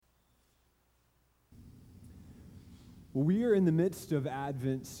Well, we are in the midst of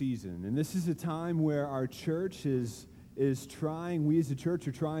Advent season, and this is a time where our church is trying, we as a church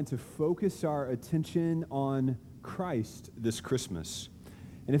are trying to focus our attention on Christ this Christmas.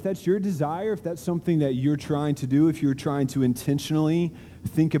 And if that's your desire, if that's something that you're trying to do, if you're trying to intentionally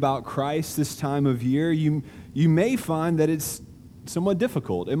think about Christ this time of year, you may find that it's somewhat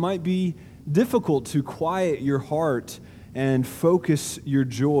difficult. It might be difficult to quiet your heart and focus your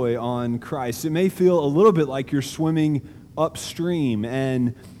joy on Christ. It may feel a little bit like you're swimming upstream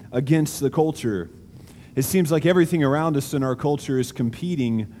and against the culture. It seems like everything around us in our culture is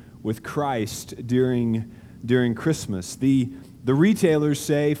competing with Christ during Christmas. The retailers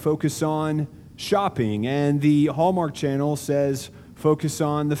say focus on shopping, and the Hallmark Channel says focus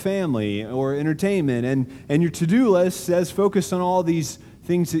on the family or entertainment, and your to-do list says focus on all these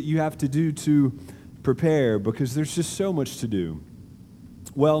things that you have to do to prepare, because there's just so much to do.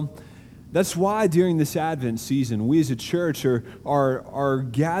 Well, that's why during this Advent season, we as a church are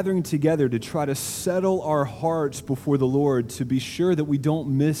gathering together to try to settle our hearts before the Lord to be sure that we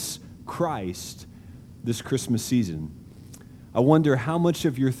don't miss Christ this Christmas season. I wonder how much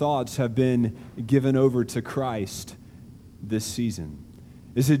of your thoughts have been given over to Christ this season.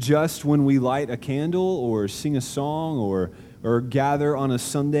 Is it just when we light a candle or sing a song or gather on a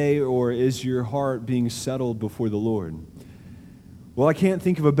Sunday, or is your heart being settled before the Lord? Well, I can't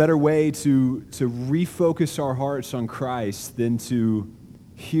think of a better way to refocus our hearts on Christ than to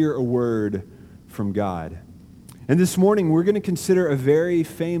hear a word from God. And this morning, we're going to consider a very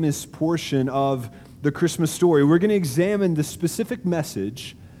famous portion of the Christmas story. We're going to examine the specific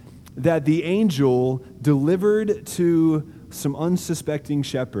message that the angel delivered to some unsuspecting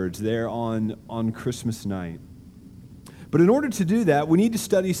shepherds there on Christmas night. But in order to do that, we need to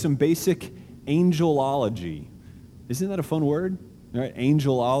study some basic angelology. Isn't that a fun word? Right?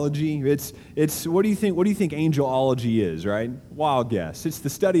 Angelology. It's what do you think angelology is, right? Wild guess. It's the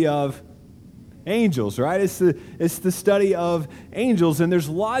study of angels, right? It's the study of angels, and there's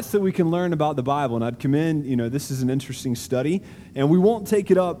lots that we can learn about the Bible, and I'd commend, this is an interesting study, and we won't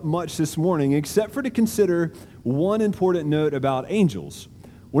take it up much this morning except for to consider one important note about angels.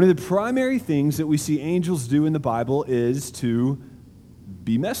 One of the primary things that we see angels do in the Bible is to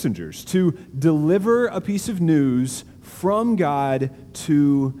be messengers, to deliver a piece of news from God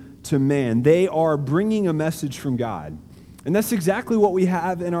to man. They are bringing a message from God. And that's exactly what we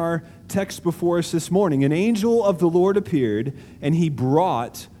have in our text before us this morning. An angel of the Lord appeared, and he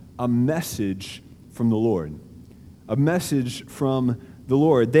brought a message from the Lord. A message from the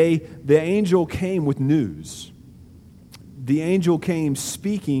Lord. The angel came with news. The angel came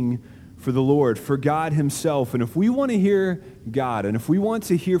speaking for the Lord, for God himself. And if we want to hear God, and if we want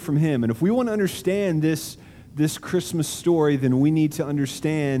to hear from him, and if we want to understand this Christmas story, then we need to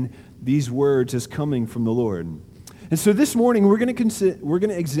understand these words as coming from the Lord. And so this morning, we're going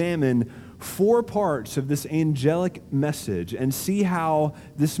to examine 4 parts of this angelic message and see how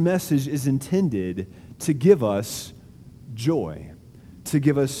this message is intended to give us joy, to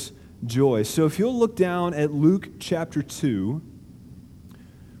give us joy. So if you'll look down at Luke chapter 2,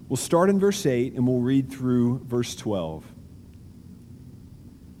 we'll start in verse 8 and we'll read through verse 12.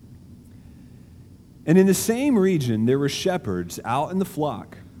 And in the same region there were shepherds out in the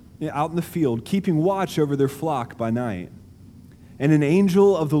field, keeping watch over their flock by night. And an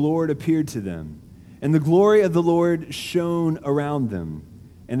angel of the Lord appeared to them, and the glory of the Lord shone around them,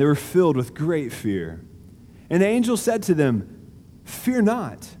 and they were filled with great fear. And the angel said to them, "Fear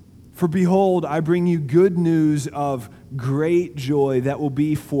not, for behold, I bring you good news of great joy that will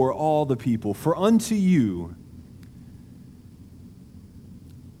be for all the people. For unto you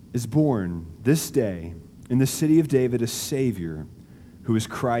is born this day in the city of David a Savior, who is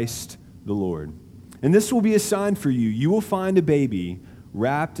Christ the Lord. And this will be a sign for you. You will find a baby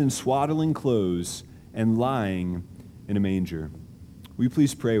wrapped in swaddling clothes and lying in a manger." Will you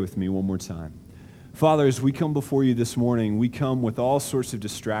please pray with me one more time? Father, as we come before you this morning, we come with all sorts of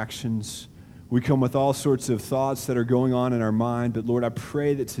distractions. We come with all sorts of thoughts that are going on in our mind. But Lord, I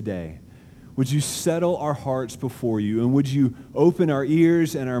pray that today, would you settle our hearts before you, and would you open our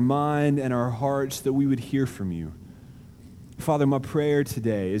ears and our mind and our hearts that we would hear from you. Father, my prayer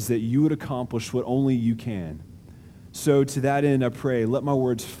today is that you would accomplish what only you can. So to that end, I pray, let my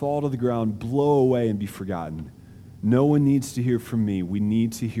words fall to the ground, blow away, and be forgotten. No one needs to hear from me. We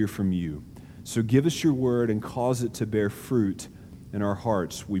need to hear from you. So give us your word and cause it to bear fruit in our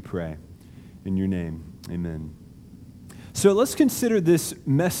hearts, we pray. In your name, amen. So let's consider this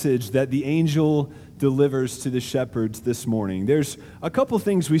message that the angel delivers to the shepherds this morning. There's a couple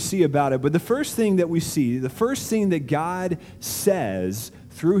things we see about it, but the first thing that we see, the first thing that God says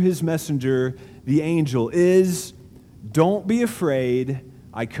through his messenger, the angel, is Don't be afraid,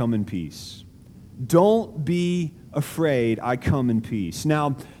 I come in peace. Don't be afraid, I come in peace.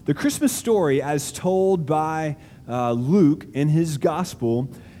 Now, the Christmas story, as told by Luke in his gospel,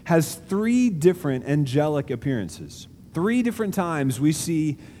 has three different angelic appearances. Three different times we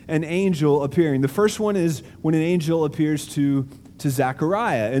see an angel appearing. The first one is when an angel appears to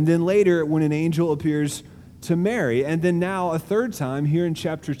Zechariah, and then later when an angel appears to Mary, and then now a third time here in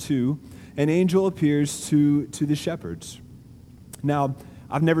chapter 2, an angel appears to the shepherds. Now,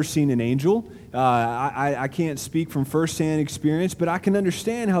 I've never seen an angel. I can't speak from firsthand experience, but I can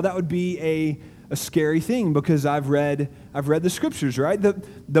understand how that would be a scary thing because I've read the scriptures, right?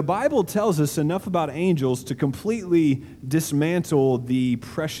 The Bible tells us enough about angels to completely dismantle the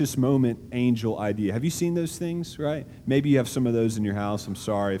precious moment angel idea. Have you seen those things, right? Maybe you have some of those in your house. I'm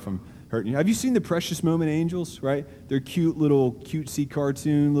sorry if I'm hurting you. Have you seen the precious moment angels, right? They're cute little cutesy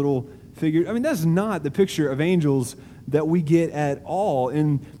cartoon little figures. I mean, that's not the picture of angels that we get at all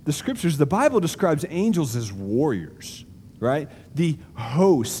in the scriptures. The Bible describes angels as warriors, right? The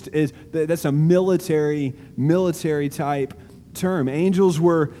host that's a military type term. Angels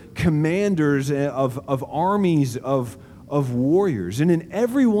were commanders of armies of warriors. And in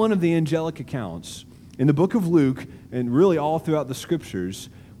every one of the angelic accounts in the book of Luke and really all throughout the scriptures,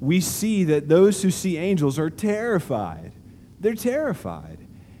 we see that those who see angels are terrified. They're terrified.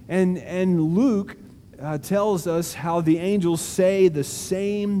 And Luke tells us how the angels say the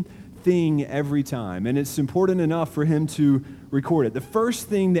same thing every time. And it's important enough for him to record it. The first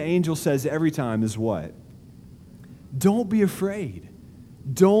thing the angel says every time is what? Don't be afraid.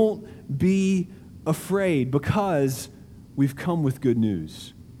 Don't be afraid because we've come with good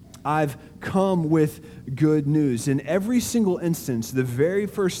news. I've come with good news. In every single instance, the very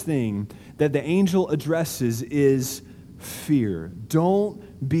first thing that the angel addresses is fear.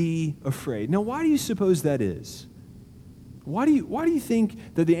 Don't be afraid. Now, why do you suppose that is? Why do you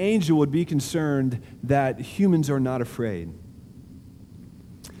think that the angel would be concerned that humans are not afraid?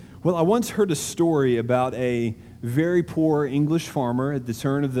 Well, I once heard a story about a very poor English farmer at the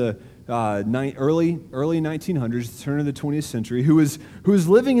turn of the early 1900s, the turn of the 20th century, who was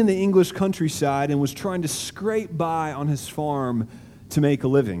living in the English countryside and was trying to scrape by on his farm to make a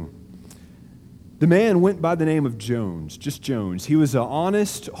living. The man went by the name of Jones, just Jones. He was an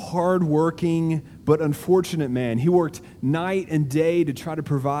honest, hard-working, but unfortunate man. He worked night and day to try to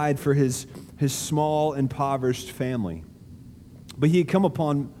provide for his small, impoverished family. But he had come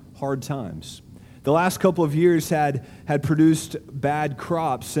upon hard times. The last couple of years had produced bad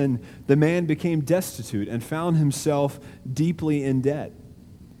crops, and the man became destitute and found himself deeply in debt.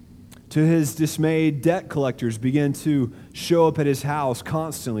 To his dismay, debt collectors began to show up at his house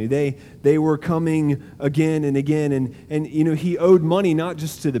constantly. They were coming again and again, and he owed money not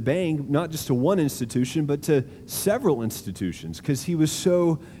just to the bank, not just to one institution, but to several institutions because he was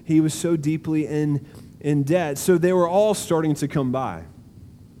so deeply in debt. So they were all starting to come by.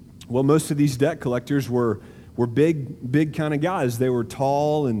 Well, most of these debt collectors were big kind of guys. They were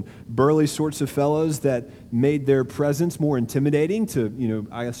tall and burly sorts of fellows that made their presence more intimidating to,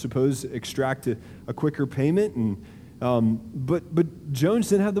 I suppose, extract a quicker payment. And but Jones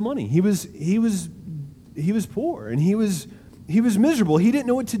didn't have the money. He was poor and he was miserable. He didn't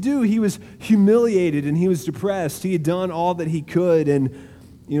know what to do. He was humiliated and he was depressed. He had done all that he could, and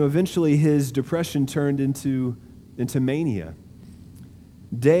eventually his depression turned into mania.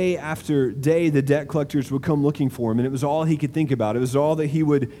 Day after day, the debt collectors would come looking for him, and it was all he could think about. It was all that he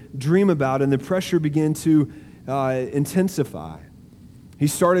would dream about, and the pressure began to intensify. He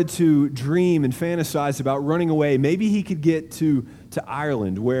started to dream and fantasize about running away. Maybe he could get to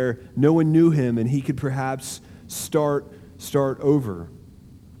Ireland, where no one knew him, and he could perhaps start over.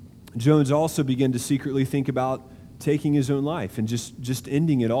 Jones also began to secretly think about taking his own life and just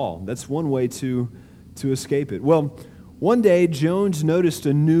ending it all. That's one way to escape it. Well, one day, Jones noticed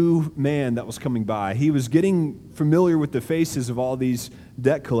a new man that was coming by. He was getting familiar with the faces of all these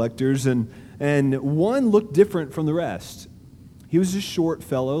debt collectors, and one looked different from the rest. He was a short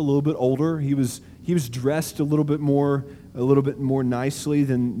fellow, a little bit older. He was dressed a little bit more nicely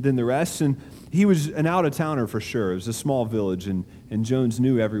than the rest, and he was an out-of-towner for sure. It was a small village, and Jones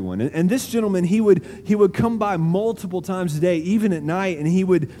knew everyone. And this gentleman, he would come by multiple times a day, even at night, and he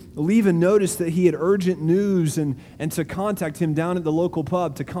would leave a notice that he had urgent news and to contact him down at the local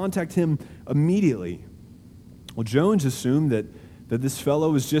pub, to contact him immediately. Well, Jones assumed that this fellow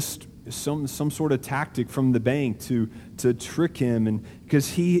was just some sort of tactic from the bank to trick him, and because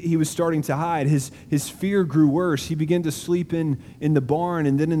he was starting to hide. His fear grew worse. He began to sleep in the barn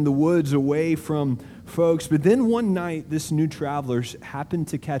and then in the woods away from folks. But then one night, this new traveler happened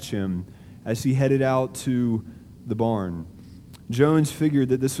to catch him as he headed out to the barn. Jones figured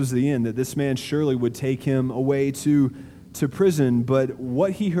that this was the end, that this man surely would take him away to prison, but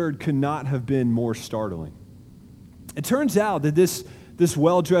what he heard could not have been more startling. It turns out that this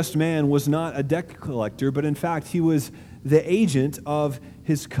well-dressed man was not a debt collector, but in fact, he was the agent of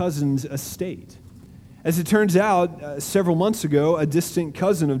his cousin's estate. As it turns out, several months ago, a distant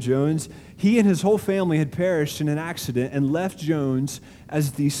cousin of Jones, he and his whole family had perished in an accident and left Jones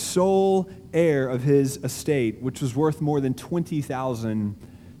as the sole heir of his estate, which was worth more than 20,000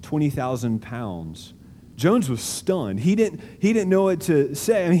 pounds. Jones was stunned. He didn't know what to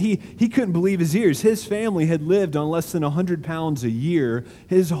say. I mean, he couldn't believe his ears. His family had lived on less than 100 pounds a year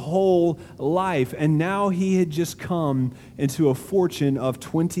his whole life, and now he had just come into a fortune of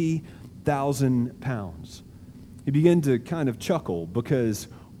 20,000 pounds. He began to kind of chuckle because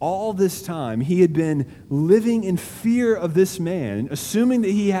all this time he had been living in fear of this man, assuming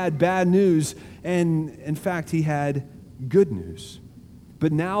that he had bad news, and in fact he had good news.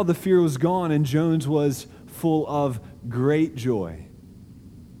 But now the fear was gone, and Jones was full of great joy.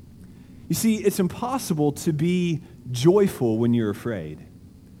 You see, it's impossible to be joyful when you're afraid.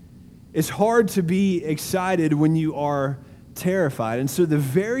 It's hard to be excited when you are terrified. And so the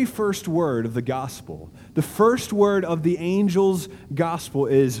very first word of the gospel, the first word of the angel's gospel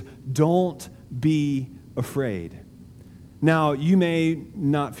is, don't be afraid. Now, you may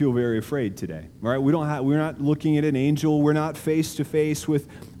not feel very afraid today, right? We're not looking at an angel. We're not face to face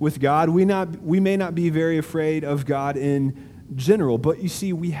with God. We may not be very afraid of God in general, but you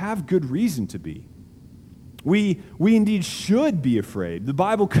see, we have good reason to be. We indeed should be afraid. The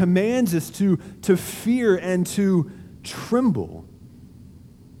Bible commands us to fear and to tremble.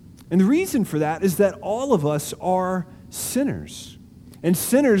 And the reason for that is that all of us are sinners. And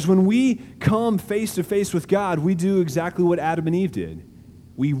sinners, when we come face to face with God, we do exactly what Adam and Eve did.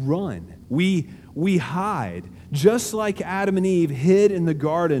 We run. We hide. Just like Adam and Eve hid in the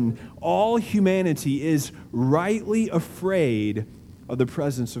garden, all humanity is rightly afraid of the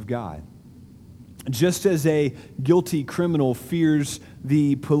presence of God. Just as a guilty criminal fears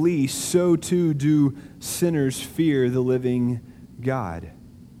the police, so too do sinners fear the living God.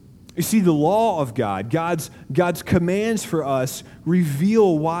 You see, the law of God, God's commands for us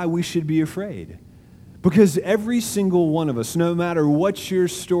reveal why we should be afraid. Because every single one of us, no matter what your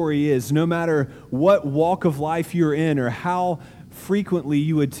story is, no matter what walk of life you're in or how frequently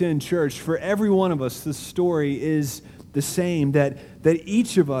you attend church, for every one of us, the story is the same, that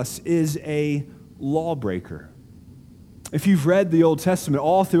each of us is a lawbreaker. If you've read the Old Testament,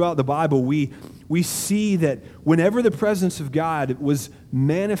 all throughout the Bible, we see that whenever the presence of God was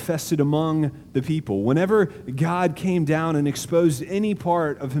manifested among the people, whenever God came down and exposed any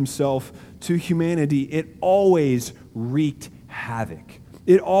part of himself to humanity, it always wreaked havoc.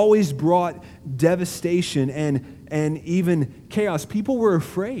 It always brought devastation and even chaos. People were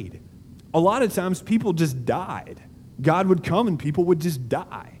afraid. A lot of times people just died. God would come and people would just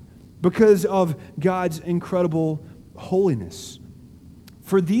die because of God's incredible holiness.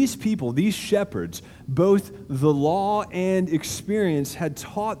 For these people, these shepherds, both the law and experience had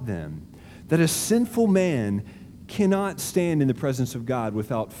taught them that a sinful man cannot stand in the presence of God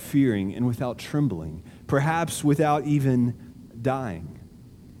without fearing and without trembling, perhaps without even dying.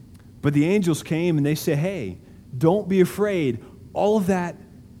 But the angels came and they say, hey, don't be afraid. All of that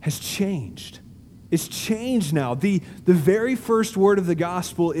has changed. It's changed now. The very first word of the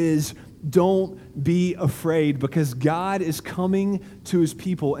gospel is, don't be afraid, because God is coming to his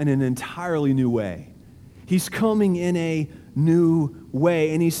people in an entirely new way. He's coming in a new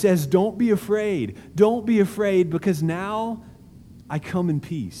way, and he says, don't be afraid. Don't be afraid, because now I come in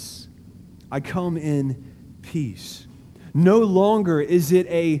peace. I come in peace. No longer is it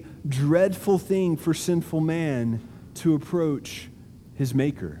a dreadful thing for sinful man to approach his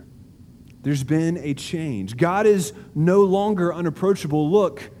maker. There's been a change. God is no longer unapproachable.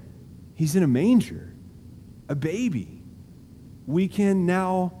 Look, he's in a manger, a baby. We can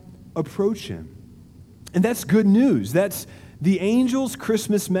now approach him. And that's good news. That's the angel's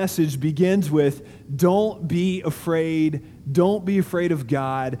Christmas message begins with, don't be afraid. Don't be afraid of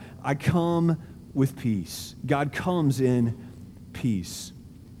God. I come with peace. God comes in peace.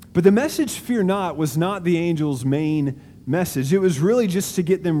 But the message, fear not, was not the angel's main message. It was really just to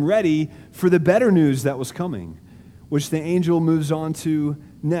get them ready for the better news that was coming, which the angel moves on to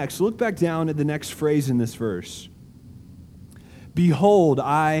next. Look back down at the next phrase in this verse. Behold,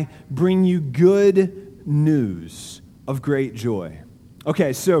 I bring you good news of great joy.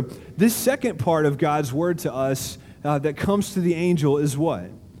 Okay, so this second part of God's word to us that comes to the angel is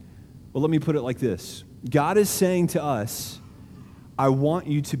what? Well, let me put it like this. God is saying to us, I want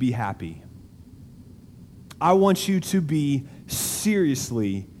you to be happy. I want you to be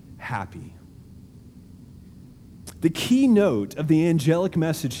seriously happy. The key note of the angelic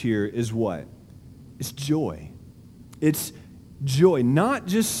message here is what? It's joy. It's joy, not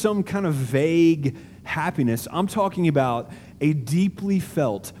just some kind of vague happiness. I'm talking about a deeply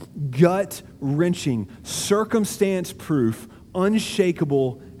felt, gut-wrenching, circumstance-proof,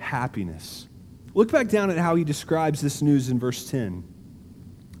 unshakable happiness. Look back down at how he describes this news in verse 10.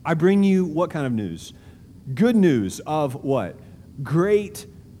 I bring you what kind of news? Good news of what? Great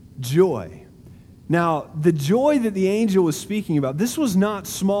joy. Now, the joy that the angel was speaking about, this was not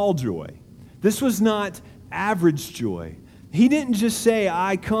small joy. This was not average joy. He didn't just say,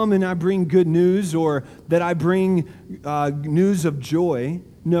 I come and I bring good news, or that I bring news of joy.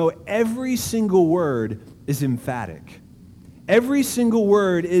 No, every single word is emphatic. Every single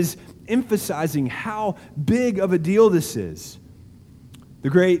word is emphasizing how big of a deal this is. The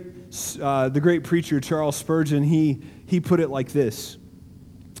great preacher Charles Spurgeon, he put it like this.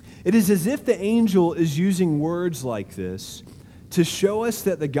 It is as if the angel is using words like this to show us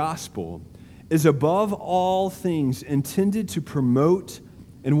that the gospel is above all things intended to promote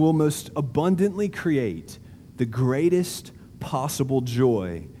and will most abundantly create the greatest possible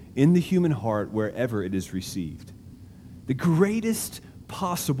joy in the human heart wherever it is received. The greatest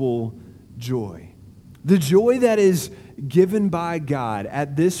possible joy. The joy that is given by God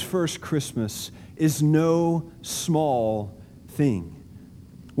at this first Christmas is no small thing.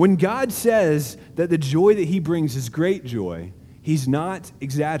 When God says that the joy that he brings is great joy, he's not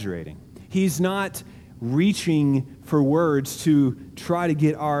exaggerating. He's not reaching for words to try to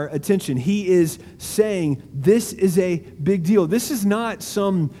get our attention. He is saying this is a big deal. This is not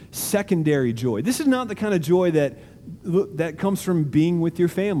some secondary joy. This is not the kind of joy that comes from being with your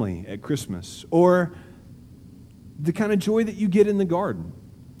family at Christmas, or the kind of joy that you get in the garden,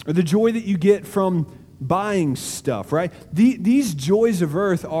 or the joy that you get from buying stuff, right? These joys of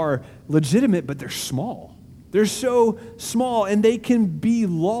earth are legitimate, but they're small. They're so small, and they can be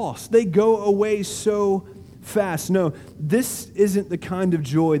lost. They go away so fast. No, this isn't the kind of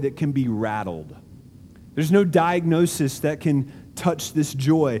joy that can be rattled. There's no diagnosis that can touch this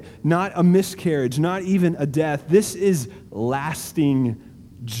joy. Not a miscarriage, not even a death. This is lasting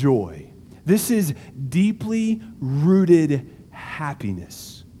joy. This is deeply rooted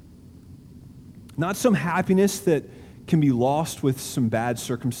happiness. Not some happiness that can be lost with some bad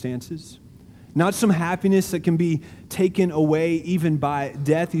circumstances. Not some happiness that can be taken away even by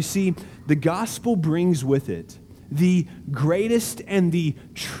death. You see, the gospel brings with it the greatest and the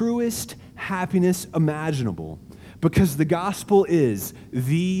truest happiness imaginable, because the gospel is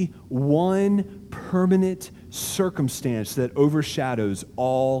the one permanent circumstance that overshadows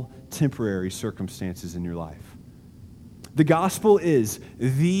all temporary circumstances in your life. The gospel is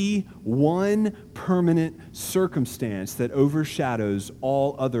the one permanent circumstance that overshadows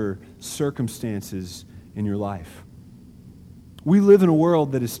all other circumstances in your life. We live in a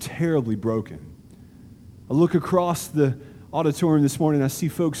world that is terribly broken. I look across the auditorium this morning, I see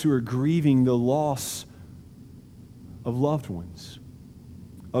folks who are grieving the loss of loved ones,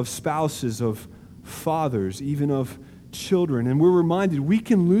 of spouses, of fathers, even of children. And we're reminded we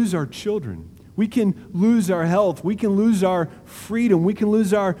can lose our children. We can lose our health. We can lose our freedom. We can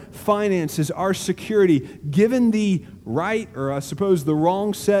lose our finances, our security. Given the right, or I suppose the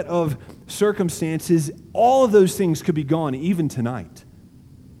wrong set of circumstances, all of those things could be gone even tonight.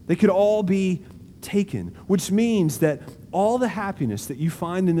 They could all be taken, which means that all the happiness that you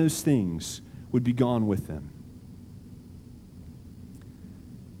find in those things would be gone with them.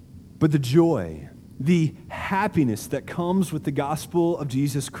 But the joy, the happiness that comes with the gospel of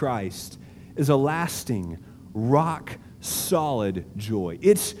Jesus Christ is a lasting, rock-solid joy.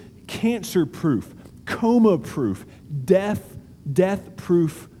 It's cancer-proof, coma-proof,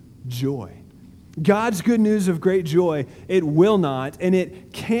 death-proof joy. God's good news of great joy, it will not and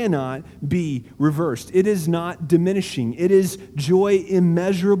it cannot be reversed. It is not diminishing. It is joy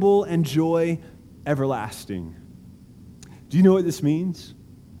immeasurable and joy everlasting. Do you know what this means?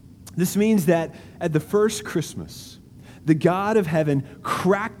 This means that at the first Christmas, the God of heaven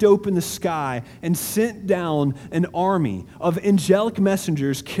cracked open the sky and sent down an army of angelic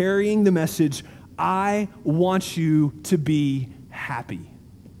messengers carrying the message, I want you to be happy.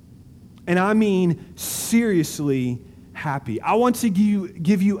 And I mean seriously happy. I want to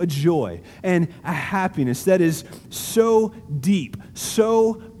give you a joy and a happiness that is so deep,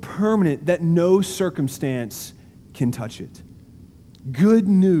 so permanent that no circumstance can touch it. Good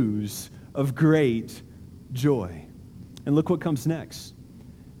news of great joy. And look what comes next.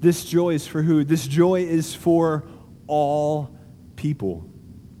 This joy is for who? This joy is for all people.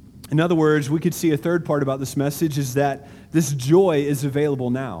 In other words, we could see a third part about this message is that this joy is available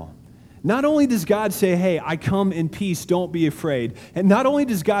now. Not only does God say, hey, I come in peace, don't be afraid. And not only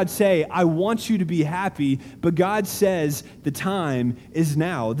does God say, I want you to be happy, but God says the time is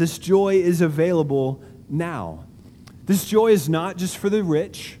now. This joy is available now. This joy is not just for the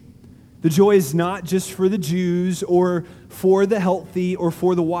rich. The joy is not just for the Jews or for the healthy or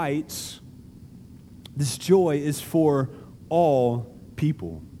for the whites. This joy is for all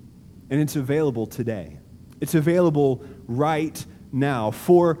people. And it's available today. It's available right now.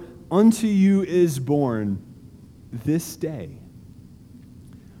 For unto you is born this day.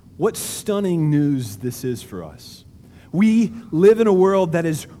 What stunning news this is for us. We live in a world that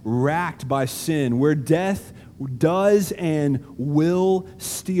is racked by sin, where death does and will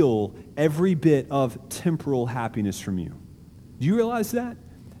steal every bit of temporal happiness from you. Do you realize that?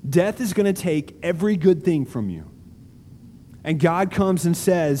 Death is going to take every good thing from you. And God comes and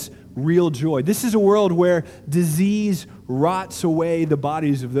says, real joy. This is a world where disease rots away the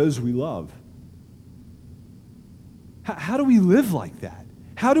bodies of those we love. How do we live like that?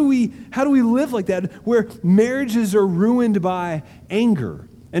 How do we live like that where marriages are ruined by anger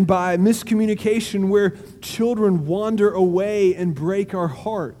and by miscommunication, where children wander away and break our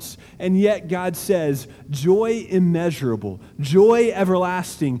hearts? And yet God says, joy immeasurable, joy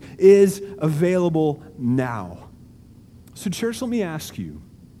everlasting is available now. So church, let me ask you,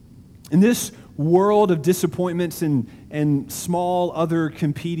 in this world of disappointments and small other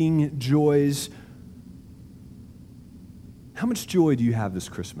competing joys, how much joy do you have this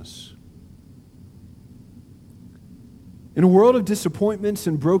Christmas? In a world of disappointments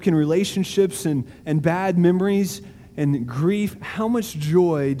and broken relationships and bad memories and grief, how much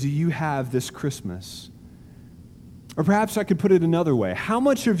joy do you have this Christmas? Or perhaps I could put it another way. How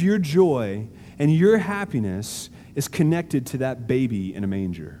much of your joy and your happiness is connected to that baby in a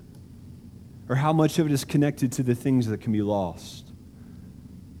manger? Or how much of it is connected to the things that can be lost?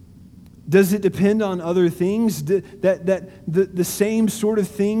 Does it depend on other things? The same sort of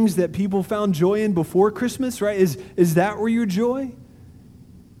things that people found joy in before Christmas, right? Is that where your joy?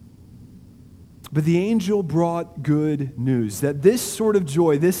 But the angel brought good news that this sort of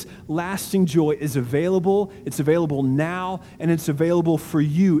joy, this lasting joy, is available. It's available now, and it's available for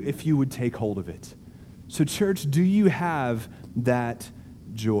you if you would take hold of it. So church, do you have that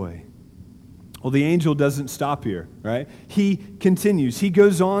joy? Well, the angel doesn't stop here, right? He continues. He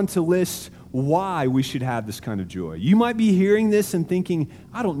goes on to list why we should have this kind of joy. You might be hearing this and thinking,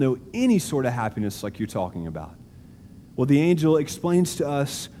 I don't know any sort of happiness like you're talking about. Well, the angel explains to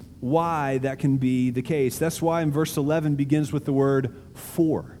us why that can be the case. That's why in verse 11 begins with the word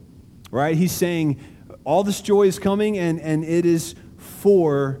for, right? He's saying all this joy is coming and it is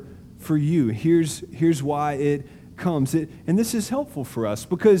for you. Here's why it comes. And this is helpful for us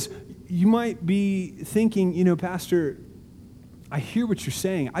because you might be thinking, Pastor, I hear what you're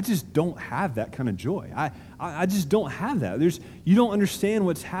saying. I just don't have that kind of joy. I just don't have that. You don't understand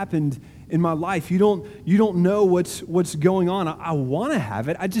what's happened in my life. You don't know what's going on. I want to have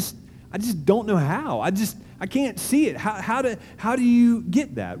it. I just don't know how. I can't see it. How do you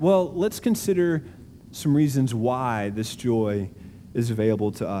get that? Well, let's consider some reasons why this joy is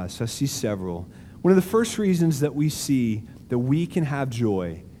available to us. I see several. One of the first reasons that we see that we can have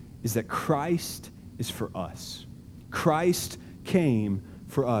joy is that Christ is for us. Christ came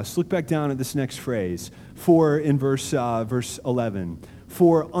for us. Look back down at this next phrase. For in verse 11.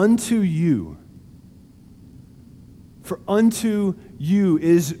 For unto you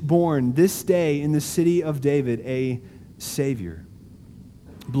is born this day in the city of David a Savior.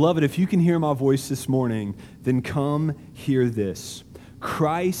 Beloved, if you can hear my voice this morning, then come hear this.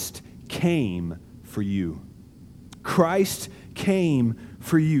 Christ came for you. Christ came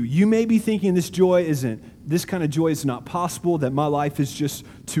for you. You may be thinking this kind of joy is not possible, that my life is just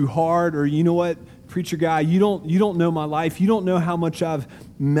too hard, or you know what, preacher guy, you don't know my life. You don't know how much I've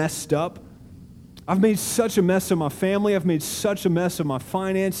messed up. I've made such a mess of my family. I've made such a mess of my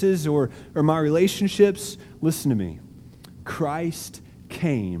finances or my relationships. Listen to me. Christ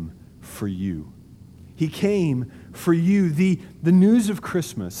came for you. He came for you. The news of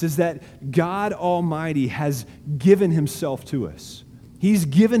Christmas is that God Almighty has given himself to us. He's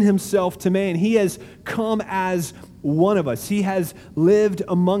given himself to man. He has come as one of us. He has lived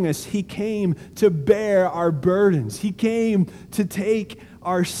among us. He came to bear our burdens. He came to take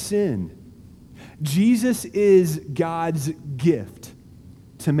our sin. Jesus is God's gift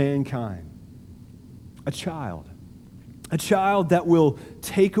to mankind. A child that will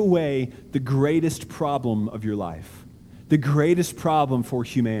take away the greatest problem of your life, the greatest problem for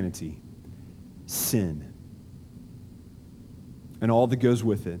humanity, sin, and all that goes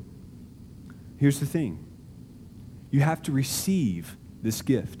with it. here's the thing. You have to receive this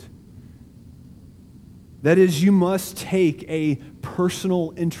gift. That is, you must take a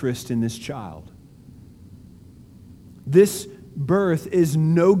personal interest in this child. This birth is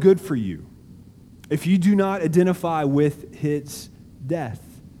no good for you if you do not identify with his death.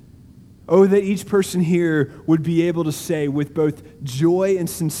 Oh, that each person here would be able to say with both joy and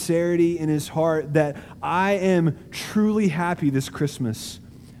sincerity in his heart that I am truly happy this Christmas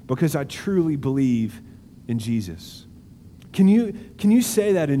because I truly believe in Jesus. Can you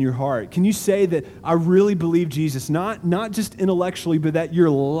say that in your heart? Can you say that I really believe Jesus, not just intellectually, but that your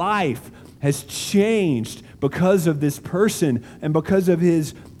life has changed because of this person and because of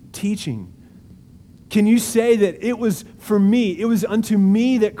his teaching? Can you say that it was for me, it was unto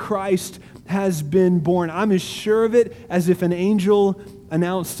me that Christ has been born? I'm as sure of it as if an angel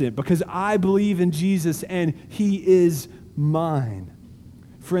announced it because I believe in Jesus and he is mine.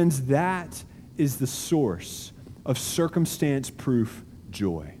 Friends, that is the source of circumstance-proof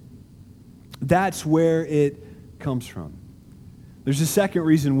joy. That's where it comes from. There's a second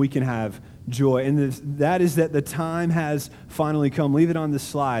reason we can have joy, and that is that the time has finally come. Leave it on the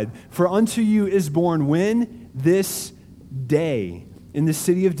slide. For unto you is born when? This day in the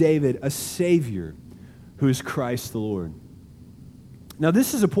city of David a Savior who is Christ the Lord. Now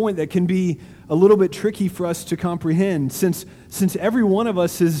this is a point that can be a little bit tricky for us to comprehend since every one of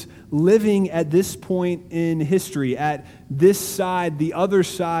us is living at this point in history, at this side, the other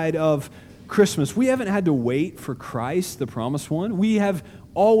side of Christmas. We haven't had to wait for Christ, the promised one. We have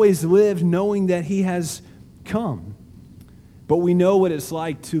always lived knowing that he has come. But we know what it's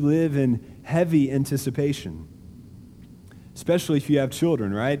like to live in heavy anticipation, especially if you have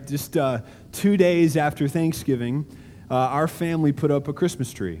children, right? Just 2 days after Thanksgiving, our family put up a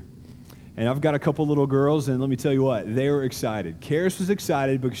Christmas tree. And I've got a couple little girls, and let me tell you what, they were excited. Karis was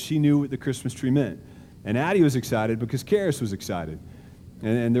excited because she knew what the Christmas tree meant. And Addie was excited because Karis was excited.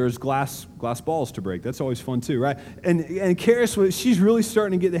 And there was glass balls to break. That's always fun too, right? And Karis, she's really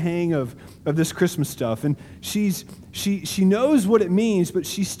starting to get the hang of this Christmas stuff. And she knows what it means, but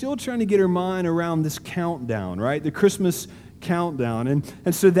she's still trying to get her mind around this countdown, right? The Christmas countdown.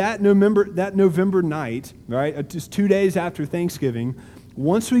 And so that November night, right, just 2 days after Thanksgiving,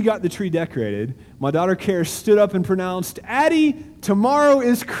 once we got the tree decorated, my daughter Karis stood up and pronounced, "Addie, tomorrow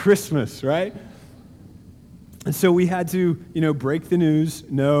is Christmas," right? And so we had to, break the news.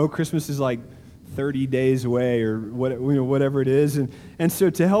 No, Christmas is like 30 days away or whatever it is. And so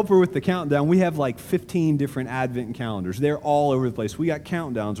to help her with the countdown, we have like 15 different Advent calendars. They're all over the place. We got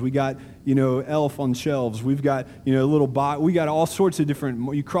countdowns. We got, elf on shelves. We've got, little bot. We got all sorts of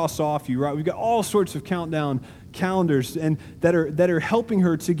different, you cross off, you write. We've got all sorts of countdown calendars and that are helping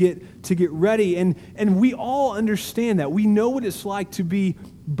her to get ready. And we all understand that. We know what it's like to be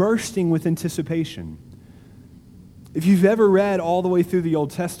bursting with anticipation. If you've ever read all the way through the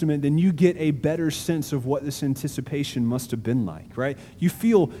Old Testament, then you get a better sense of what this anticipation must have been like, right? You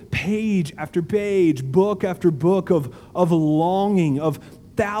feel page after page, book after book of longing, of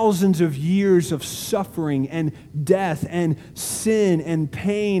thousands of years of suffering and death and sin and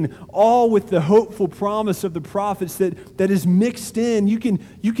pain, all with the hopeful promise of the prophets that is mixed in. You can,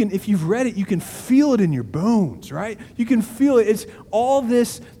 if you've read it, you can feel it in your bones, right? You can feel it. It's all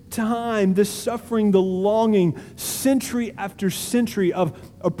this time, the suffering, the longing, century after century of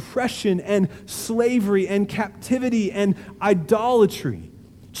oppression and slavery and captivity and idolatry.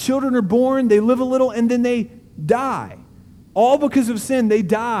 Children are born, they live a little, and then they die. All because of sin, they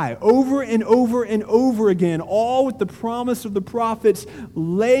die over and over and over again, all with the promise of the prophets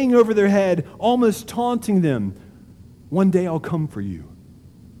laying over their head, almost taunting them. One day I'll come for you.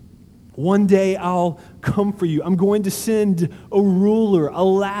 One day I'll come for you. I'm going to send a ruler, a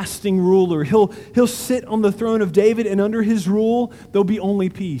lasting ruler. He'll sit on the throne of David, and under his rule, there'll be only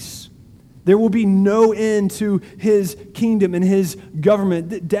peace. There will be no end to his kingdom and his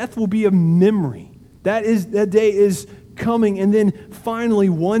government. Death will be a memory. That day is coming. And then finally,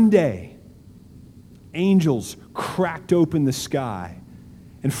 one day, angels cracked open the sky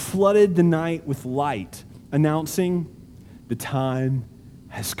and flooded the night with light, announcing the time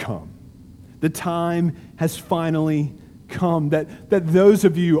has come. The time has finally come. That those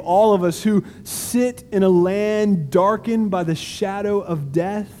of you, all of us who sit in a land darkened by the shadow of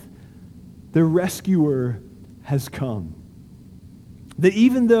death, the rescuer has come. That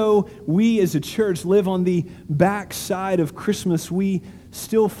even though we as a church live on the backside of Christmas, we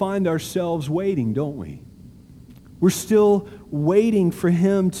still find ourselves waiting, don't we? We're still waiting for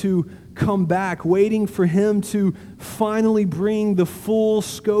him to come back, waiting for him to finally bring the full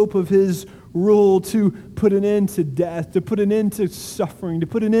scope of his rule, to put an end to death, to put an end to suffering, to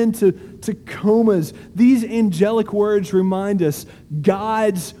put an end to comas. These angelic words remind us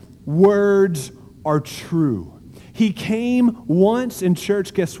God's words are true. He came once, and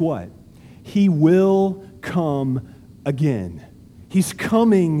church, guess what? He will come again. He's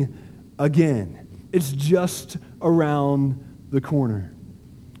coming again. It's just around the corner,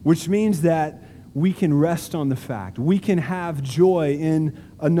 which means that we can rest on the fact, we can have joy in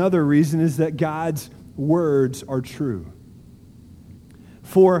another reason is that God's words are true.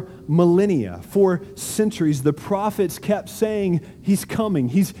 For millennia, for centuries, the prophets kept saying, he's coming,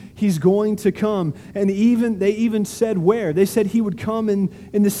 he's going to come. And they even said where? They said he would come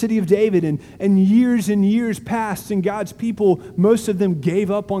in the city of David. And years passed, and God's people, most of them gave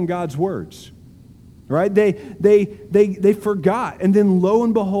up on God's words. Right? They forgot. And then lo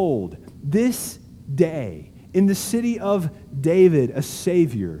and behold, this day, in the city of David, a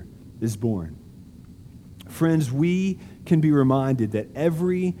Savior is born. Friends, we can be reminded that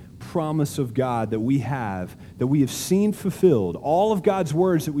every promise of God that we have seen fulfilled, all of God's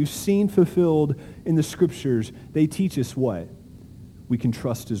words that we've seen fulfilled in the Scriptures, they teach us what? We can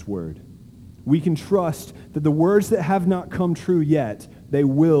trust His word. We can trust that the words that have not come true yet, they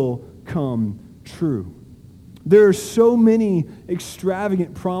will come true. There are so many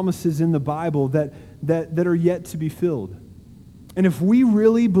extravagant promises in the Bible that are yet to be filled. And if we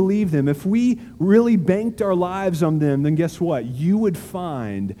really believe them, if we really banked our lives on them, then guess what? You would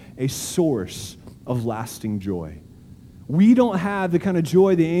find a source of lasting joy. We don't have the kind of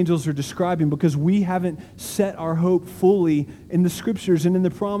joy the angels are describing because we haven't set our hope fully in the Scriptures and in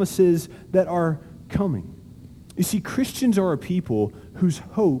the promises that are coming. You see, Christians are a people whose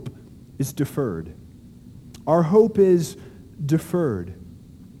hope is deferred. Our hope is deferred.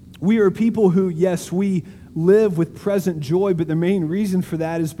 We are people who, yes, we live with present joy, but the main reason for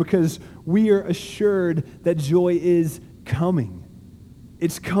that is because we are assured that joy is coming.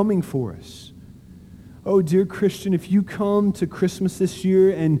 It's coming for us. Oh, dear Christian, if you come to Christmas this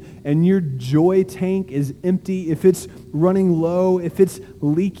year and your joy tank is empty, if it's running low, if it's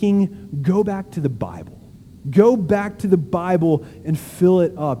leaking, go back to the Bible. Go back to the Bible and fill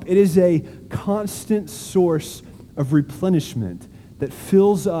it up. It is a constant source of replenishment that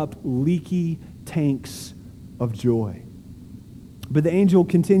fills up leaky tanks of joy. But the angel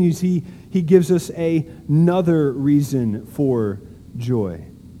continues, he gives us another reason for joy.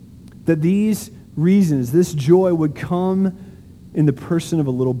 That these reasons, this joy would come in the person of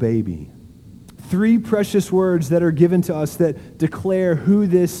a little baby. 3 precious words that are given to us that declare who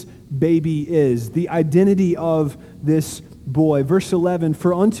this baby is, the identity of this boy. Verse 11,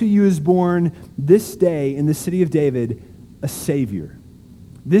 for unto you is born this day in the city of David a Savior.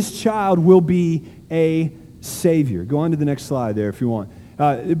 This child will be a Savior. Go on to the next slide there if you want.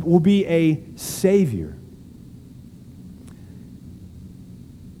 It will be a Savior.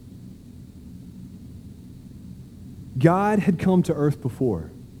 God had come to earth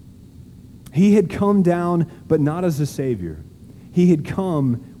before. He had come down, but not as a Savior. He had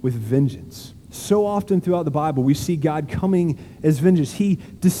come with vengeance. So often throughout the Bible, we see God coming as vengeance. He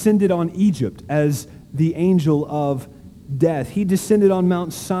descended on Egypt as the angel of death. He descended on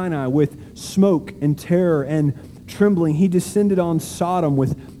Mount Sinai with smoke and terror and trembling. He descended on Sodom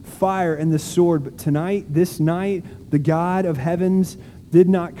with fire and the sword. But tonight, this night, the God of heavens did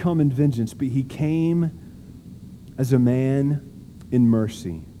not come in vengeance, but He came as a man in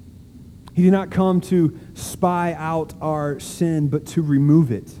mercy. He did not come to spy out our sin, but to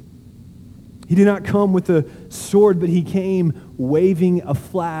remove it. He did not come with a sword, but He came waving a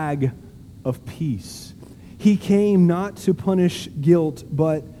flag of peace. He came not to punish guilt,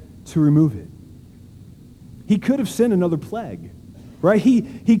 but to remove it. He could have sent another plague, right?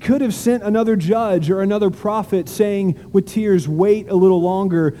 He could have sent another judge or another prophet saying with tears, wait a little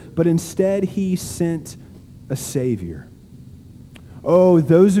longer, but instead He sent a Savior. Oh,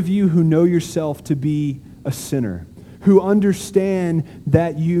 those of you who know yourself to be a sinner, who understand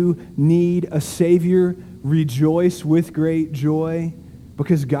that you need a Savior, rejoice with great joy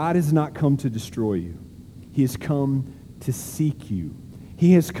because God has not come to destroy you. He has come to seek you.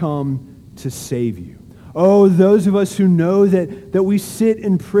 He has come to save you. Oh, those of us who know that we sit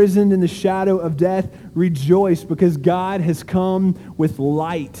imprisoned in the shadow of death, rejoice because God has come with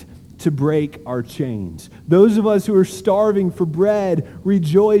light to break our chains. Those of us who are starving for bread,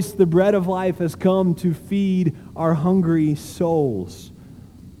 rejoice, the bread of life has come to feed our hungry souls.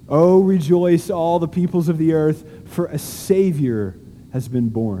 Oh, rejoice, all the peoples of the earth, for a Savior has been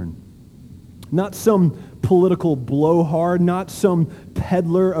born. Not some political blowhard, not some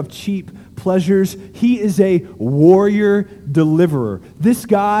peddler of cheap pleasures. He is a warrior deliverer. This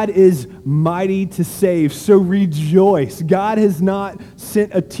God is mighty to save, so rejoice. God has not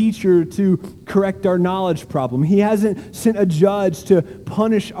sent a teacher to correct our knowledge problem. He hasn't sent a judge to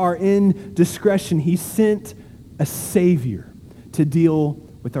punish our indiscretion. He sent a Savior to deal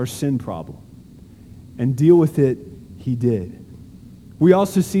with our sin problem. And deal with it, he did. We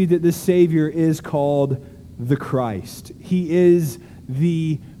also see that this Savior is called the Christ. He is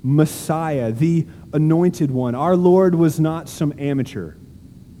the Messiah, the anointed one. Our Lord was not some amateur.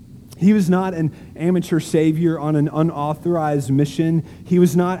 He was not an amateur Savior on an unauthorized mission. He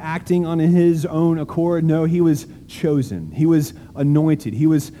was not acting on his own accord. No, he was chosen. He was anointed. He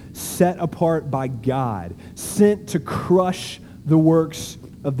was set apart by God, sent to crush the works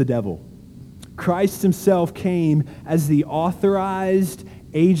of the devil. Christ himself came as the authorized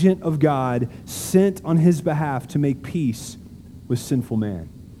agent of God, sent on his behalf to make peace with sinful man.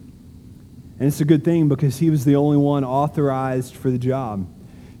 And it's a good thing because he was the only one authorized for the job.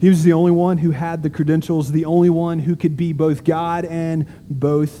 He was the only one who had the credentials, the only one who could be both God and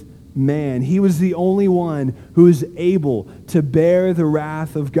both man. He was the only one who was able to bear the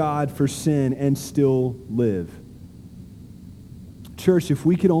wrath of God for sin and still live. Church, if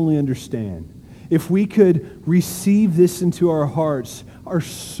we could only understand, if we could receive this into our hearts, our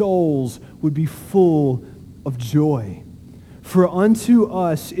souls would be full of joy. For unto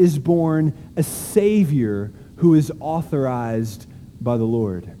us is born a Savior who is authorized by the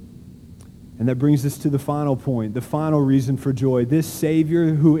Lord. And that brings us to the final point, the final reason for joy. This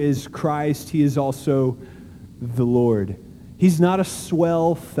Savior who is Christ, he is also the Lord. He's not a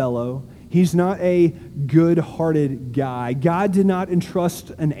swell fellow. He's not a good-hearted guy. God did not entrust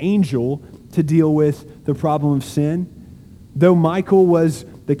an angel to deal with the problem of sin. Though Michael was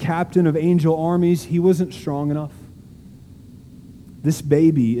the captain of angel armies, he wasn't strong enough. This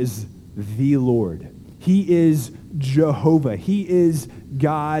baby is the Lord. He is Jehovah. He is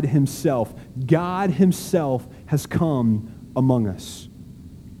God himself. God himself has come among us.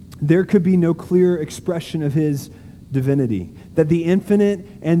 There could be no clearer expression of his divinity, that the infinite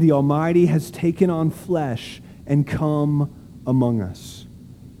and the almighty has taken on flesh and come among us.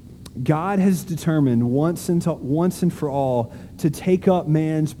 God has determined once and for all to take up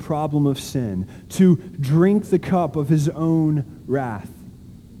man's problem of sin, to drink the cup of his own wrath.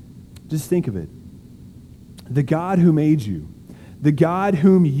 Just think of it. The God who made you, the God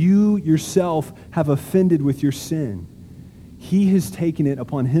whom you yourself have offended with your sin, he has taken it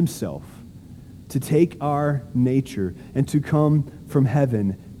upon himself to take our nature and to come from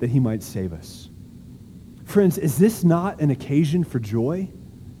heaven that he might save us. Friends, is this not an occasion for joy?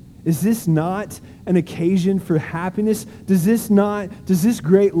 Is this not an occasion for happiness? Does this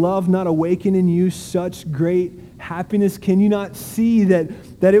great love not awaken in you such great happiness? Can you not see that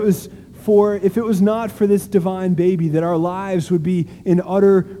it was if it was not for this divine baby, that our lives would be in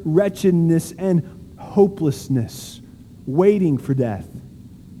utter wretchedness and hopelessness, waiting for death?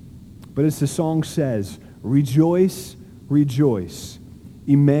 But as the song says, rejoice, rejoice.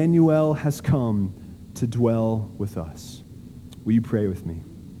 Emmanuel has come to dwell with us. Will you pray with me?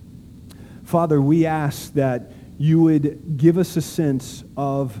 Father, we ask that you would give us a sense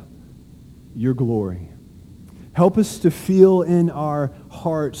of your glory. Help us to feel in our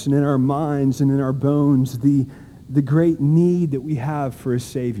hearts and in our minds and in our bones the great need that we have for a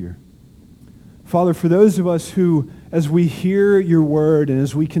Savior. Father, for those of us who, as we hear your word and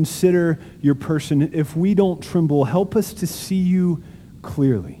as we consider your person, if we don't tremble, help us to see you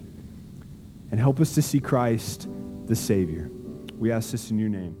clearly and help us to see Christ, the Savior. We ask this in your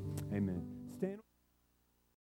name.